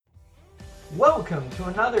Welcome to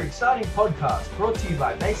another exciting podcast brought to you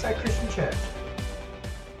by Bayside Christian Church.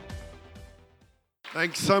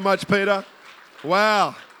 Thanks so much, Peter.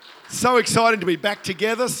 Wow. So exciting to be back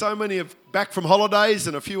together. So many are back from holidays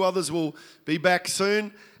and a few others will be back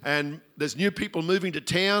soon. And there's new people moving to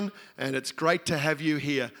town and it's great to have you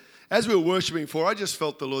here. As we were worshiping for, I just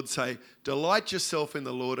felt the Lord say, delight yourself in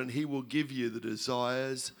the Lord and He will give you the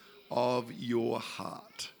desires of your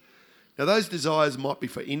heart. Now those desires might be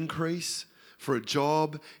for increase, for a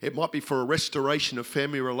job, it might be for a restoration of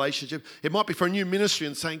family relationship, it might be for a new ministry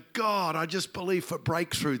and saying, God, I just believe for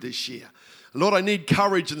breakthrough this year. Lord, I need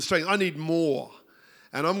courage and strength, I need more.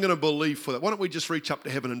 And I'm going to believe for that. Why don't we just reach up to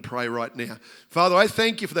heaven and pray right now? Father, I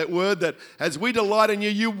thank you for that word that as we delight in you,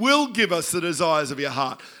 you will give us the desires of your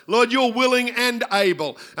heart. Lord, you're willing and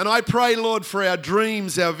able. And I pray, Lord, for our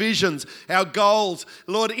dreams, our visions, our goals,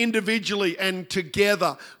 Lord, individually and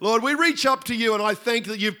together. Lord, we reach up to you and I thank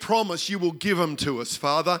that you've promised you will give them to us,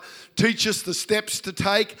 Father. Teach us the steps to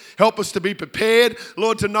take. Help us to be prepared,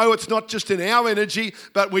 Lord, to know it's not just in our energy,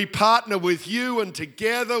 but we partner with you and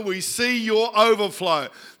together we see your overflow.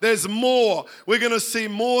 There's more. We're going to see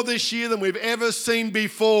more this year than we've ever seen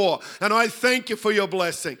before. And I thank you for your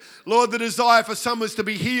blessing. Lord, the desire for some is to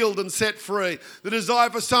be healed and set free. The desire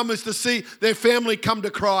for some is to see their family come to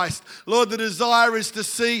Christ. Lord, the desire is to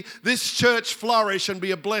see this church flourish and be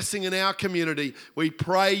a blessing in our community. We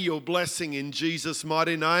pray your blessing in Jesus'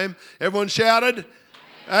 mighty name. Everyone shouted?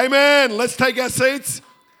 Amen. Let's take our seats.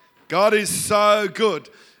 God is so good.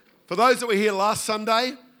 For those that were here last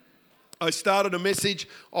Sunday, I started a message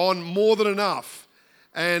on more than enough.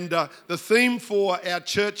 And the theme for our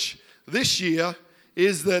church this year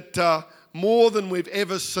is that more than we've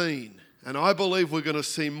ever seen. And I believe we're going to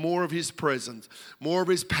see more of his presence, more of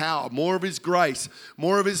his power, more of his grace,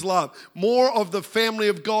 more of his love, more of the family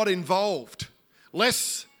of God involved.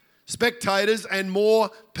 Less spectators and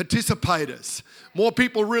more participators. More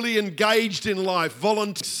people really engaged in life,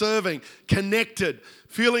 volunteer serving, connected,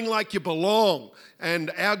 feeling like you belong.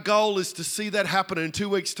 And our goal is to see that happen. In 2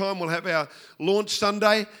 weeks' time, we'll have our launch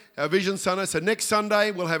Sunday, our Vision Sunday. So next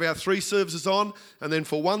Sunday, we'll have our 3 services on. And then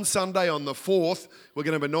for one Sunday on the 4th, we're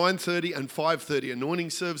going to have a 9:30 and 5:30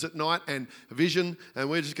 anointing service at night and a vision. And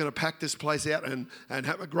we're just going to pack this place out and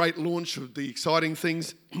have a great launch of the exciting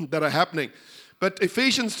things that are happening. But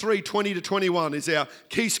Ephesians 3:20-21 is our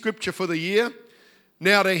key scripture for the year.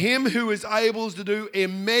 Now to him who is able to do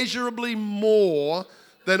immeasurably more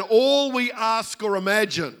than all we ask or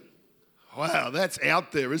imagine. Wow, that's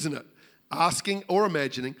out there, isn't it? Asking or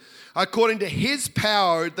imagining. According to his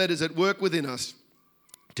power that is at work within us.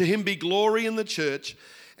 To him be glory in the church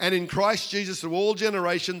and in Christ Jesus through all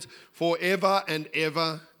generations, forever and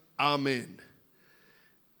ever. Amen.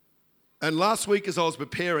 And last week as I was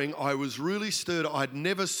preparing, I was really stirred. I'd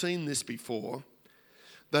never seen this before.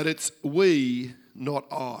 That it's we, not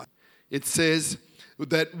I. It says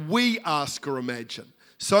that we ask or imagine.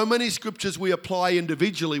 So many scriptures we apply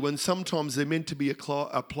individually when sometimes they're meant to be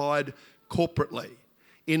applied corporately,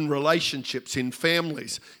 in relationships, in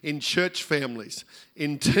families, in church families,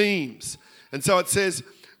 in teams. And so it says,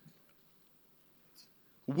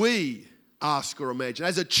 we ask or imagine.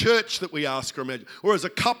 As a church that we ask or imagine, or as a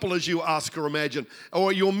couple as you ask or imagine,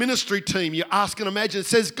 or your ministry team, you ask and imagine. It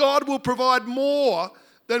says God will provide more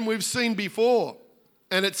than we've seen before.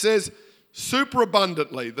 And it says super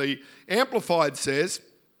abundantly. The Amplified says,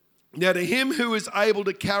 now to him who is able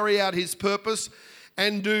to carry out his purpose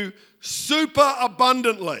and do super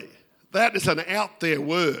abundantly. That is an out there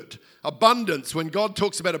word. Abundance, when God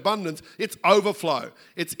talks about abundance, it's overflow,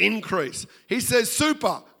 it's increase. He says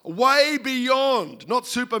super, way beyond, not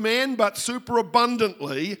Superman, but super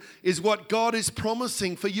abundantly is what God is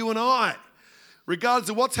promising for you and I. Regardless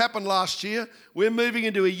of what's happened last year, we're moving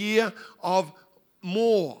into a year of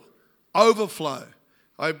more overflow.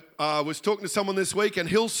 I was talking to someone this week and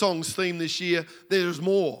Hillsong's theme this year, there's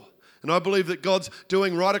more. And I believe that God's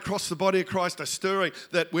doing right across the body of Christ, a stirring,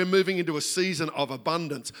 that we're moving into a season of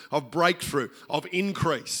abundance, of breakthrough, of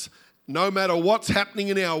increase. No matter what's happening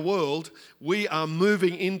in our world, we are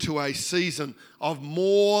moving into a season of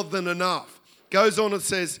more than enough. Goes on and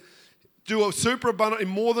says, do a super abundant,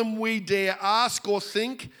 more than we dare ask or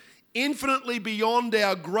think, infinitely beyond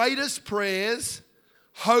our greatest prayers,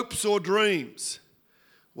 hopes or dreams.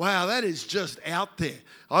 Wow, that is just out there.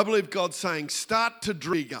 I believe God's saying, start to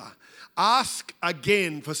dream bigger. Ask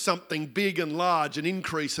again for something big and large, an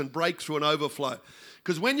increase and breakthrough and overflow.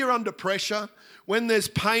 Because when you're under pressure, when there's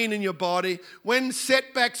pain in your body, when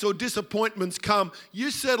setbacks or disappointments come, you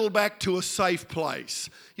settle back to a safe place.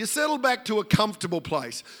 You settle back to a comfortable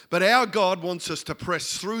place. But our God wants us to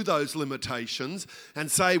press through those limitations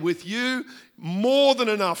and say, with you, more than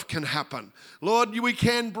enough can happen. Lord, we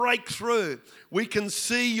can break through. We can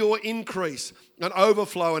see your increase and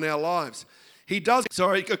overflow in our lives. He does,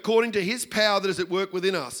 according to his power that is at work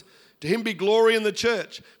within us. To him be glory in the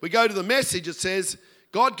church. We go to the Message, it says,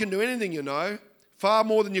 God can do anything, you know, far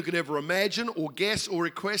more than you could ever imagine or guess or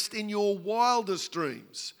request in your wildest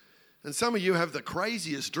dreams. And some of you have the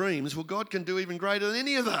craziest dreams. Well, God can do even greater than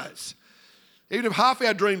any of those. Even if half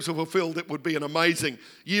our dreams were fulfilled, it would be an amazing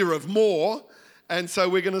year of more. And so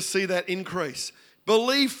we're going to see that increase.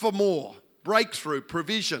 Believe for more, breakthrough,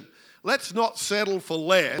 provision. Let's not settle for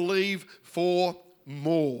less. Believe for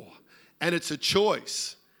more. And it's a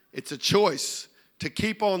choice. It's a choice to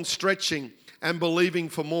keep on stretching and believing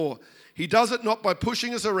for more. He does it not by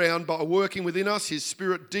pushing us around, but by working within us, his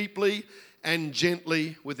Spirit deeply and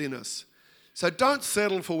gently within us. So don't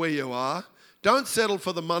settle for where you are. Don't settle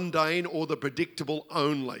for the mundane or the predictable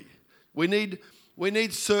only. We need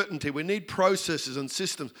certainty. We need processes and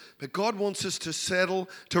systems. But God wants us to settle,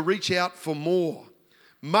 to reach out for more,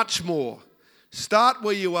 much more. Start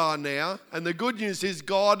where you are now. And the good news is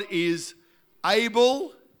God is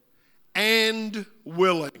able and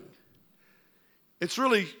willing. It's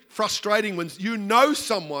really frustrating when you know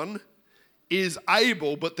someone is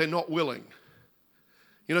able, but they're not willing.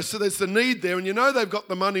 You know, so there's the need there, and you know they've got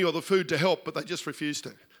the money or the food to help, but they just refuse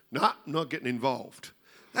to. Nah, not getting involved.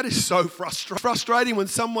 That is so frustrating when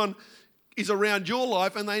someone is around your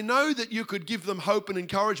life and they know that you could give them hope and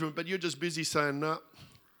encouragement, but you're just busy saying, nah,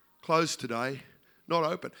 closed today, not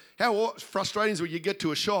open. How frustrating is it when you get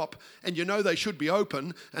to a shop and you know they should be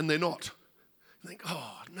open and they're not. You think,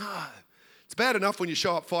 oh, no. It's bad enough when you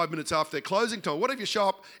show up 5 minutes after their closing time. What if you show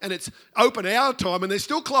up and it's open hour time and they're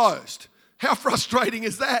still closed? How frustrating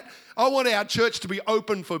is that? I want our church to be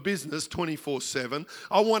open for business 24/7.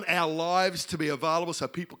 I want our lives to be available so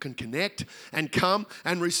people can connect and come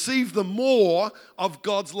and receive the more of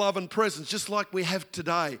God's love and presence, just like we have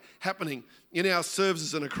today happening in our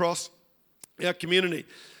services and across our community.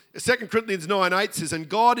 2 Corinthians 9:8 says, and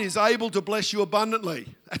God is able to bless you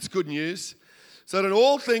abundantly. That's good news. So that in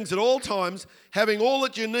all things, at all times, having all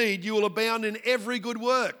that you need, you will abound in every good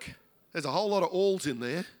work. There's a whole lot of alls in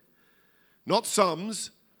there. Not sums.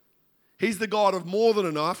 He's the God of more than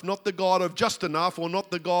enough, not the God of just enough, or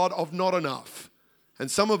not the God of not enough.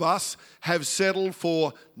 And some of us have settled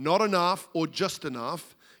for not enough or just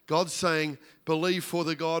enough. God's saying, believe for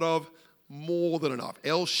the God of more than enough.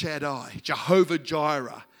 El Shaddai, Jehovah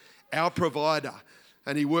Jireh, our provider.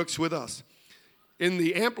 And he works with us. In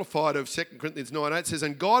the Amplified of 2 Corinthians 9:8 it says,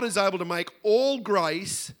 and God is able to make all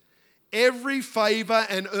grace, every favour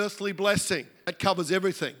and earthly blessing. That covers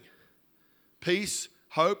everything. Peace,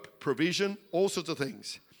 hope, provision, all sorts of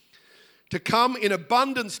things. To come in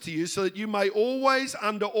abundance to you so that you may always,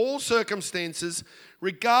 under all circumstances,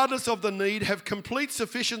 regardless of the need, have complete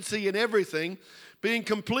sufficiency in everything, being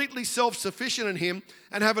completely self-sufficient in him,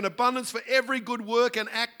 and have an abundance for every good work and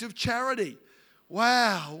act of charity.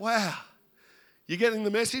 Wow. You getting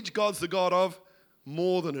the message? God's the God of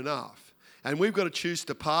more than enough. And we've got to choose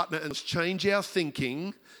to partner and change our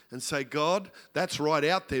thinking and say, God, that's right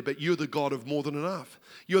out there, but you're the God of more than enough.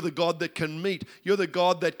 You're the God that can meet. You're the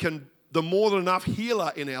God that can, the more than enough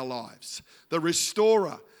healer in our lives, the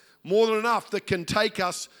restorer, more than enough that can take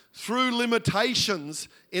us through limitations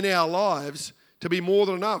in our lives to be more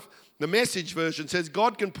than enough. The Message version says,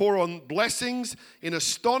 God can pour on blessings in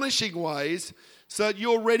astonishing ways so that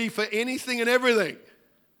you're ready for anything and everything.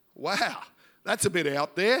 Wow, that's a bit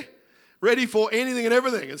out there. Ready for anything and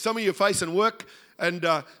everything. And some of you are facing work and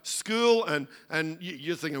school and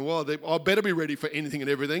you're thinking, well, I better be ready for anything and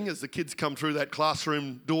everything as the kids come through that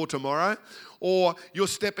classroom door tomorrow. Or you're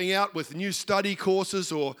stepping out with new study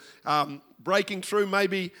courses or breaking through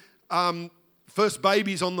maybe first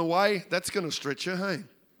baby's on the way. That's going to stretch you, hey?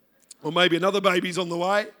 Or maybe another baby's on the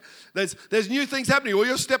way. There's new things happening. Or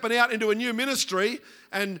you're stepping out into a new ministry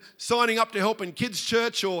and signing up to help in kids'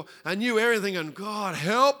 church or a new area thinking, God,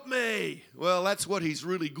 help me. Well, that's what he's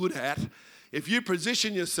really good at. If you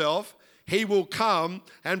position yourself, he will come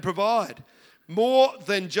and provide. More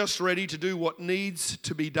than just ready to do what needs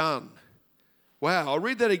to be done. Wow, I'll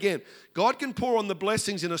read that again. God can pour on the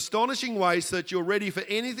blessings in astonishing ways so that you're ready for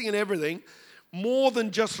anything and everything, more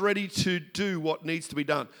than just ready to do what needs to be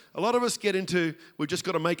done. A lot of us get into, we've just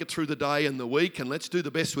got to make it through the day and the week and let's do the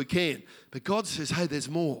best we can. But God says, hey, there's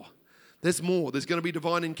more. There's more. There's going to be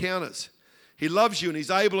divine encounters. He loves you and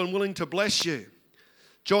he's able and willing to bless you.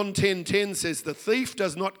 John 10:10 says, the thief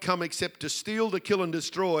does not come except to steal, to kill and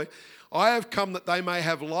destroy. I have come that they may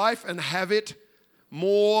have life and have it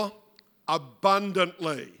more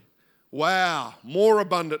abundantly. Wow, more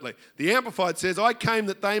abundantly. The Amplified says, I came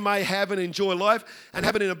that they may have and enjoy life and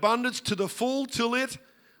have it in abundance to the full till it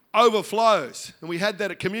overflows. And we had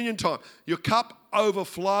that at communion time. Your cup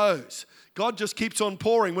overflows. God just keeps on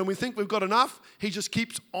pouring. When we think we've got enough, he just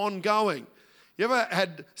keeps on going. You ever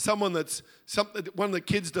had someone one of the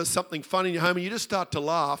kids does something funny in your home and you just start to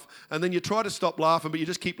laugh and then you try to stop laughing but you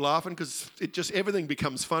just keep laughing because everything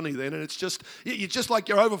becomes funny then, and it's just like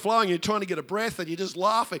you're overflowing, you're trying to get a breath and you're just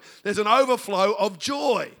laughing. There's an overflow of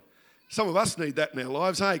joy. Some of us need that in our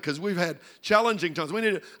lives, hey, because we've had challenging times. We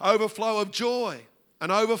need an overflow of joy, an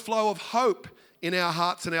overflow of hope in our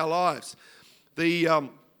hearts and our lives. The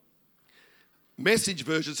Message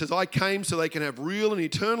version says, I came so they can have real and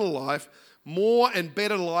eternal life, more and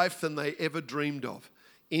better life than they ever dreamed of.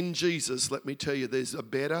 In Jesus, let me tell you, there's a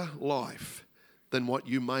better life than what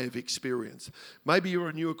you may have experienced. Maybe you're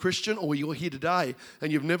a newer Christian or you're here today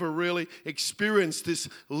and you've never really experienced this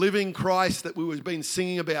living Christ that we've been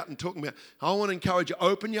singing about and talking about. I want to encourage you,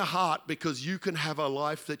 open your heart because you can have a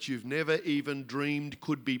life that you've never even dreamed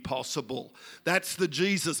could be possible. That's the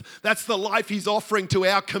Jesus. That's the life he's offering to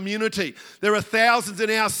our community. There are thousands in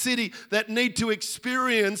our city that need to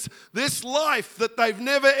experience this life that they've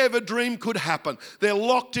never ever dreamed could happen. They're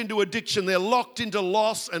locked into addiction. They're locked into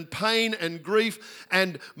loss and pain and grief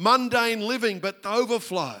and mundane living, but the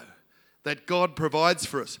overflow that God provides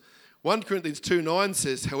for us. 1 Corinthians 2:9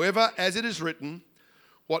 says, however, as it is written,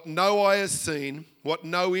 what no eye has seen, what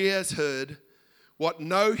no ear has heard, what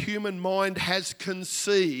no human mind has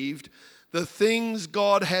conceived, the things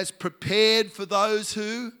God has prepared for those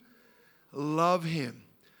who love him.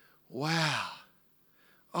 Wow.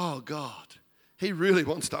 Oh God, he really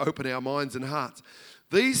wants to open our minds and hearts.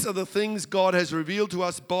 These are the things God has revealed to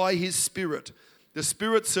us by his Spirit. The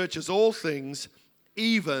Spirit searches all things,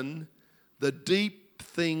 even the deep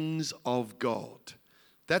things of God.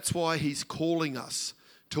 That's why he's calling us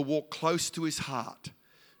to walk close to his heart,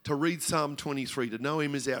 to read Psalm 23, to know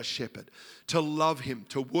him as our shepherd, to love him,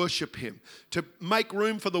 to worship him, to make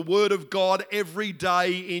room for the word of God every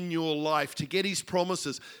day in your life, to get his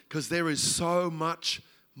promises, because there is so much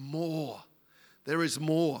more. There is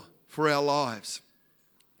more for our lives.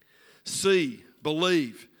 See,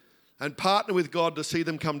 believe, and partner with God to see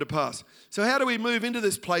them come to pass. So how do we move into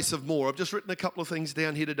this place of more? I've just written a couple of things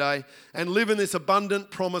down here today and live in this abundant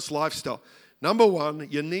promise lifestyle. Number one,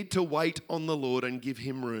 you need to wait on the Lord and give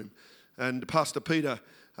him room. And Pastor Peter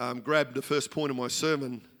grabbed the first point of my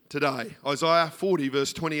sermon today. Isaiah 40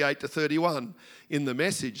 verse 28 to 31 in the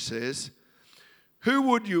Message says, why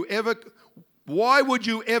would you ever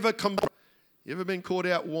complain? You ever been caught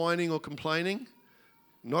out whining or complaining?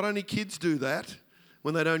 Not only kids do that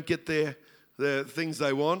when they don't get their things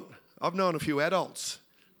they want. I've known a few adults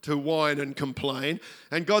to whine and complain.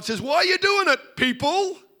 And God says, why are you doing it,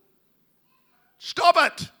 people? Stop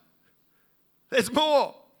it. There's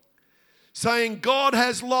more. Saying, God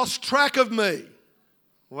has lost track of me.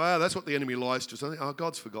 Wow, that's what the enemy lies to us. Oh,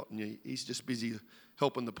 God's forgotten you. He's just busy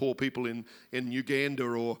helping the poor people in Uganda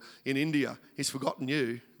or in India. He's forgotten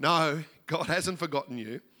you. No, God hasn't forgotten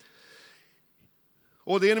you.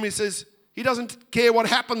 Or the enemy says, he doesn't care what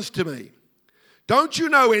happens to me. Don't you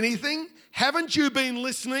know anything? Haven't you been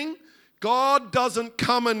listening? God doesn't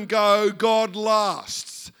come and go. God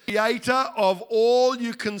lasts. Creator of all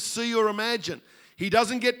you can see or imagine. He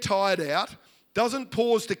doesn't get tired out, doesn't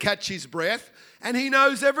pause to catch his breath, and he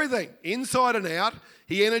knows everything, inside and out.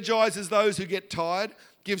 He energizes those who get tired,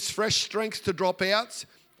 gives fresh strength to dropouts.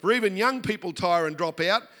 For even young people tire and drop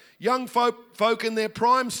out. Young folk in their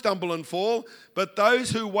prime stumble and fall, but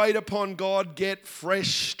those who wait upon God get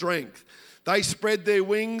fresh strength. They spread their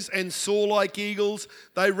wings and soar like eagles.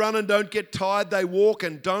 They run and don't get tired. They walk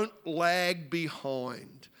and don't lag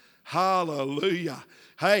behind. Hallelujah.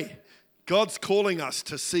 Hey, God's calling us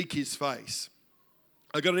to seek his face.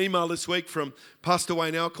 I got an email this week from Pastor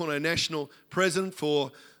Wayne Alcorn, our national president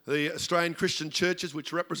for the Australian Christian churches,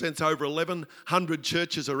 which represents over 1,100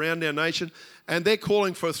 churches around our nation. And they're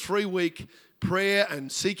calling for a 3-week prayer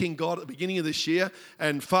and seeking God at the beginning of this year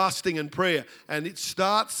and fasting and prayer. And it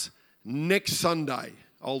starts next Sunday.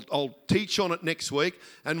 I'll teach on it next week.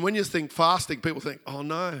 And when you think fasting, people think, oh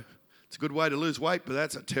no, it's a good way to lose weight, but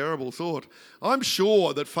that's a terrible thought. I'm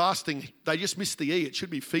sure that fasting, they just missed the E. It should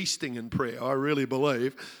be feasting and prayer, I really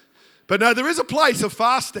believe. But no, there is a place of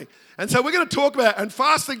fasting. And so we're going to talk about it. And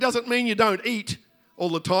fasting doesn't mean you don't eat all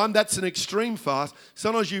the time. That's an extreme fast.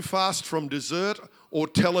 Sometimes you fast from dessert or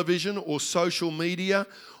television or social media,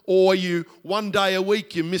 or you one day a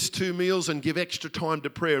week you miss 2 meals and give extra time to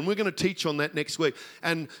prayer. And we're going to teach on that next week.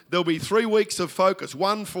 And there'll be 3 weeks of focus.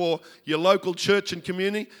 One for your local church and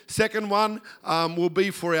community. Second one will be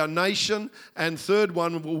for our nation. And third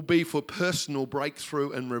one will be for personal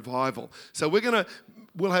breakthrough and revival. So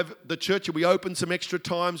we'll have the church will be open some extra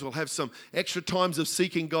times. We'll have some extra times of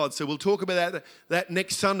seeking God. So we'll talk about that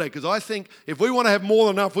next Sunday, because I think if we want to have more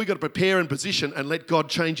than enough, we've got to prepare and position and let God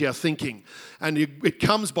change our thinking. And it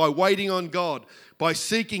comes by waiting on God, by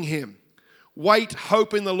seeking Him. Wait,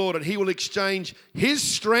 hope in the Lord, and He will exchange His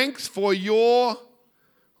strength for your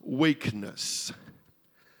weakness.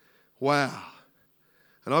 Wow.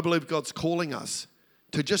 And I believe God's calling us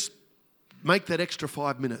to just make that extra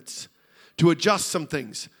 5 minutes, to adjust some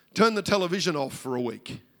things. Turn the television off for a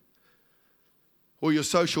week, or your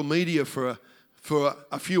social media for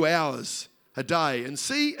a few hours a day, and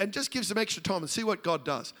just give some extra time and see what God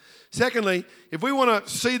does. Secondly, if we want to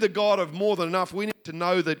see the God of more than enough, we need to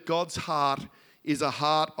know that God's heart is a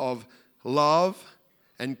heart of love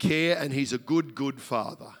and care, and He's a good, good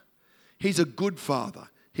Father. He's a good Father.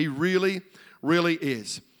 He really, really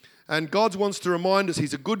is. And God wants to remind us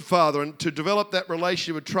He's a good Father, and to develop that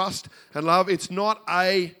relationship of trust and love. It's not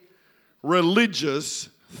a religious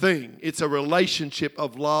thing. It's a relationship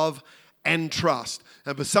of love and trust.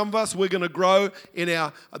 And for some of us, we're going to grow in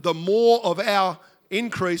the more of our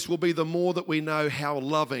increase will be the more that we know how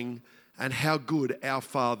loving and how good our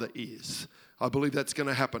Father is. I believe that's going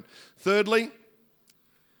to happen. Thirdly,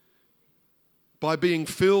 by being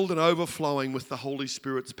filled and overflowing with the Holy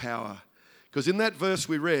Spirit's power. Because in that verse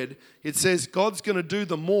we read, it says God's going to do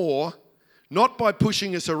the more, not by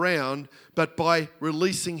pushing us around, but by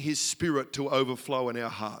releasing His Spirit to overflow in our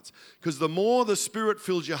hearts. Because the more the Spirit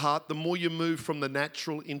fills your heart, the more you move from the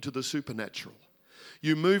natural into the supernatural.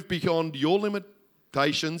 You move beyond your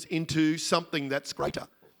limitations into something that's greater.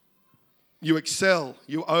 You excel,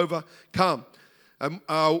 you overcome.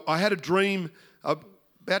 I had a dream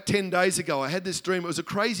about 10 days ago. I had this dream. It was a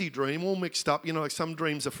crazy dream, all mixed up. You know, like some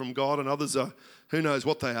dreams are from God and others are, who knows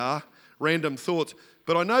what they are, random thoughts.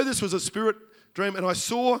 But I know this was a spirit dream, and I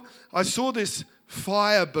saw this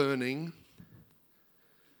fire burning,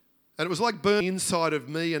 and it was like burning inside of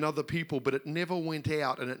me and other people, but it never went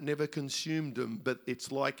out and it never consumed them. But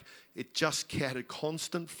it's like it just had a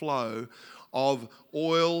constant flow of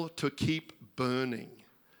oil to keep burning.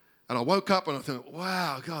 And I woke up and I thought,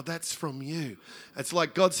 wow, God, that's from you. It's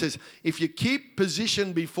like God says, if you keep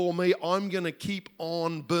positioned before me, I'm going to keep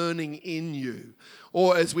on burning in you.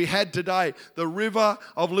 Or as we had today, the river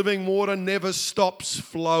of living water never stops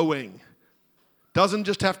flowing. Doesn't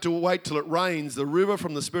just have to wait till it rains. The river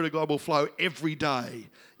from the Spirit of God will flow every day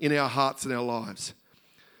in our hearts and our lives.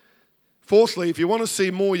 Fourthly, if you want to see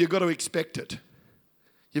more, you've got to expect it.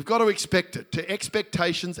 You've got to expect it, to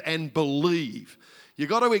expectations and believe. You've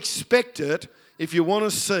got to expect it if you want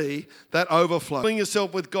to see that overflow. Filling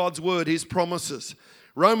yourself with God's word, His promises.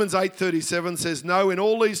 Romans 8:37 says, no, in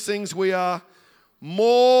all these things we are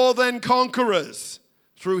more than conquerors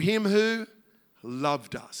through Him who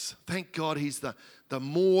loved us. Thank God He's the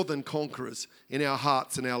more than conquerors in our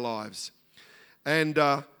hearts and our lives. And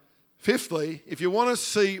fifthly, if you want to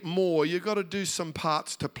see more, you've got to do some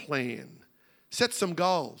parts to plan. Set some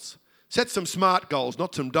goals. Set some smart goals,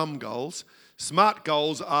 not some dumb goals. Smart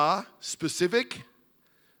goals are specific,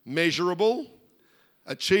 measurable,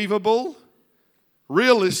 achievable,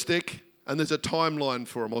 realistic, and there's a timeline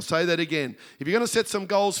for them. I'll say that again. If you're going to set some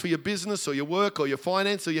goals for your business or your work or your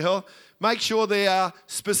finance or your health, make sure they are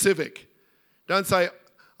specific. Don't say,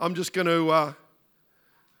 I'm going to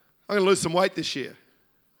lose some weight this year,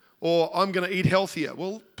 or I'm going to eat healthier.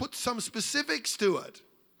 Well, put some specifics to it.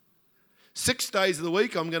 6 days of the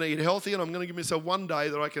week, I'm going to eat healthy, and I'm going to give myself one day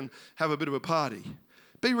that I can have a bit of a party.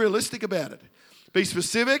 Be realistic about it. Be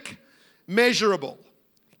specific, measurable.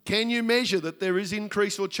 Can you measure that there is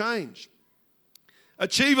increase or change?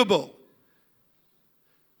 Achievable.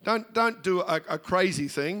 Don't do a crazy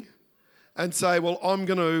thing and say, well, I'm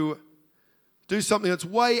going to do something that's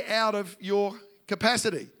way out of your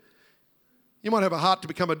capacity. You might have a heart to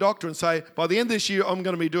become a doctor and say, by the end of this year, I'm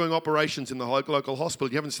going to be doing operations in the local hospital.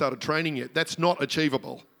 You haven't started training yet. That's not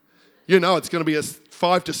achievable. You know it's going to be a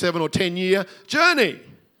 5 to 7 or 10 year journey.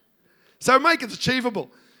 So make it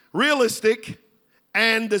achievable, realistic,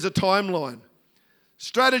 and there's a timeline.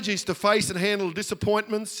 Strategies to face and handle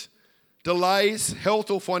disappointments, delays,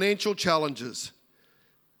 health or financial challenges.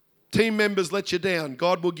 Team members let you down.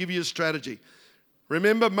 God will give you a strategy.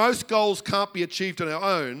 Remember, most goals can't be achieved on our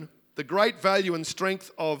own. The great value and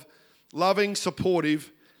strength of loving,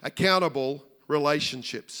 supportive, accountable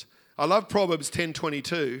relationships. I love Proverbs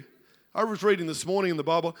 10:22. I was reading this morning in the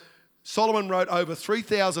Bible. Solomon wrote over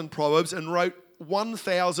 3,000 Proverbs and wrote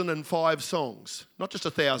 1,005 songs. Not just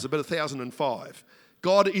 1,000, but 1,005.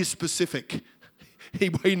 God is specific.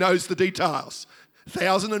 He knows the details.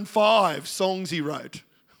 1,005 songs he wrote.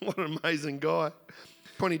 What an amazing guy.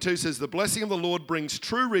 22 says, the blessing of the Lord brings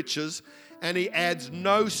true riches, and he adds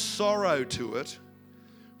no sorrow to it,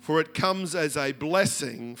 for it comes as a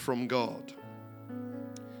blessing from God.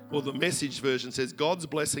 Or the Message version says, God's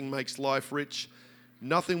blessing makes life rich.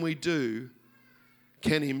 Nothing we do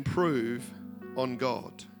can improve on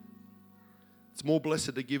God. It's more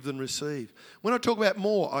blessed to give than receive. When I talk about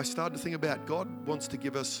more, I started to think about God wants to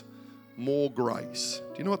give us more grace.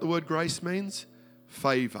 Do you know what the word grace means?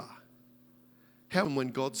 Favor. How and when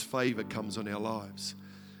God's favor comes on our lives.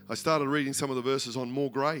 I started reading some of the verses on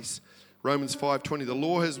more grace. Romans 5:20, the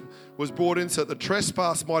law was brought in so that the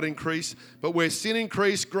trespass might increase, but where sin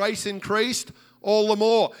increased, grace increased all the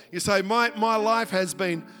more. You say, my life has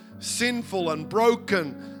been sinful and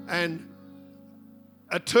broken and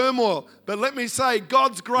a turmoil. But let me say,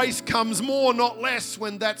 God's grace comes more, not less,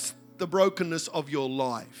 when that's the brokenness of your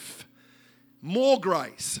life. More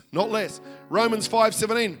grace, not less. Romans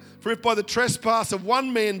 5:17, for if by the trespass of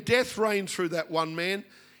one man death reigned through that one man,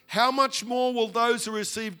 how much more will those who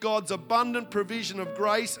receive God's abundant provision of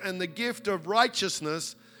grace and the gift of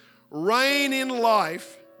righteousness reign in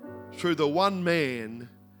life through the one man,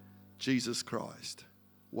 Jesus Christ.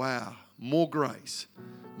 Wow, more grace,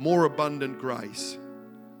 more abundant grace.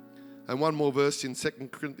 And one more verse in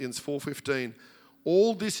 2 Corinthians 4:15.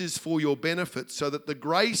 All this is for your benefit, so that the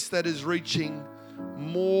grace that is reaching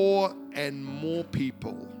more and more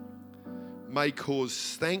people may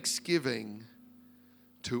cause thanksgiving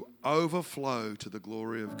to overflow to the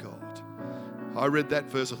glory of God. I read that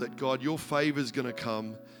verse. I thought, God, your favor is going to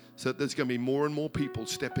come so that there's going to be more and more people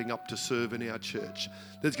stepping up to serve in our church.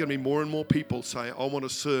 There's going to be more and more people saying, I want to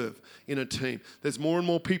serve in a team. There's more and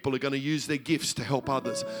more people who are going to use their gifts to help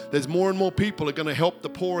others. There's more and more people who are going to help the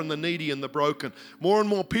poor and the needy and the broken. More and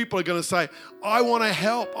more people are going to say, I want to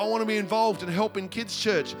help. I want to be involved in helping kids'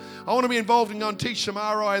 church. I want to be involved in going to teach some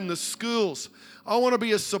RI in the schools. I want to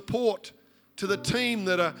be a support to the team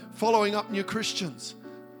that are following up new Christians.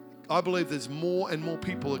 I believe there's more and more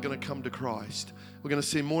people who are going to come to Christ. We're going to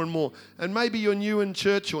see more and more. And maybe you're new in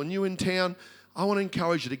church or new in town. I want to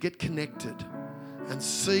encourage you to get connected and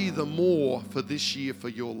see the more for this year for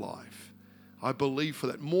your life. I believe for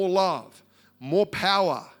that. More love, more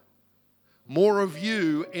power, more of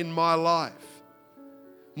you in my life,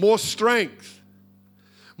 more strength,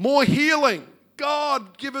 more healing.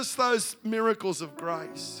 God, give us those miracles of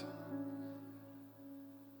grace.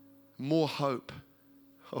 More hope.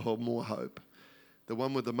 Oh, more hope. The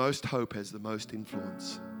one with the most hope has the most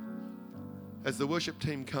influence. As the worship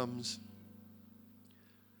team comes,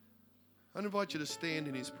 I invite you to stand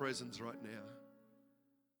in his presence right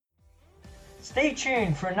now. Stay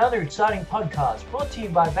tuned for another exciting podcast brought to you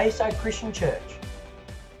by Bayside Christian Church.